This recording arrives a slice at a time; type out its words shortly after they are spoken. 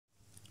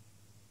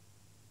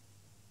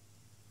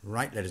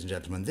Right, ladies and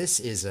gentlemen,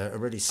 this is a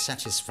really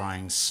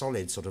satisfying,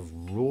 solid, sort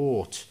of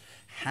wrought,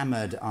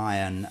 hammered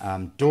iron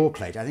door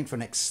plate, I think for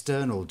an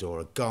external door,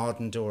 a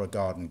garden door, a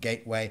garden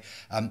gateway.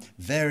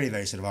 Very,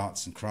 very sort of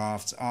arts and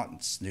crafts,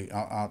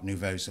 Art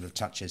Nouveau sort of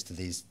touches to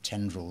these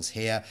tendrils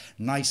here.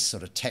 Nice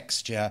sort of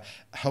texture,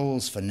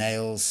 holes for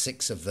nails,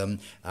 6 of them.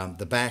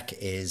 The back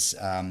is,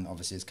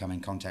 obviously has come in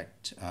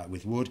contact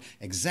with wood,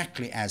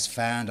 exactly as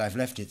found. I've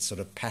left it sort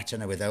of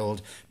patina with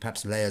old,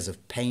 perhaps layers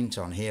of paint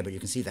on here, but you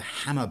can see the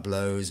hammer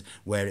blows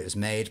where it was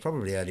made,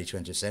 probably early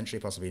 20th century,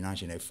 possibly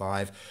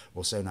 1905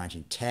 or so,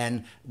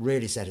 1910.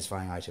 Really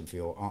satisfying item for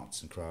your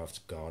arts and crafts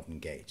garden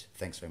gate.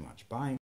 Thanks very much. Bye.